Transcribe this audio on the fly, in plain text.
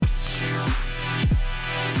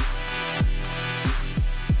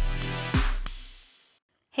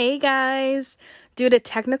Hey guys! Due to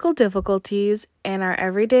technical difficulties in our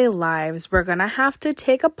everyday lives, we're gonna have to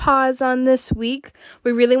take a pause on this week.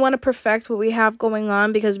 We really want to perfect what we have going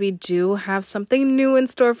on because we do have something new in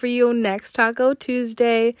store for you next Taco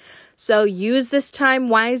Tuesday. So use this time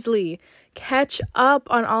wisely. Catch up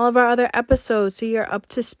on all of our other episodes so you're up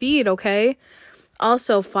to speed, okay?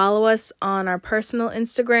 Also, follow us on our personal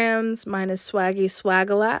Instagrams. Mine is Swaggy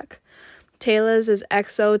Swagalac. Taylor's is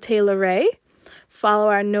XO Taylor Ray. Follow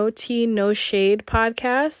our No Tea, No Shade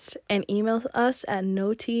podcast and email us at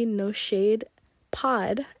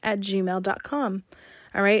noteanoshadepod@gmail.com.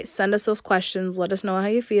 All right, send us those questions. Let us know how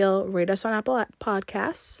you feel. Rate us on Apple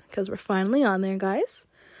Podcasts because we're finally on there, guys.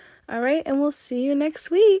 All right, and we'll see you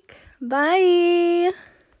next week. Bye.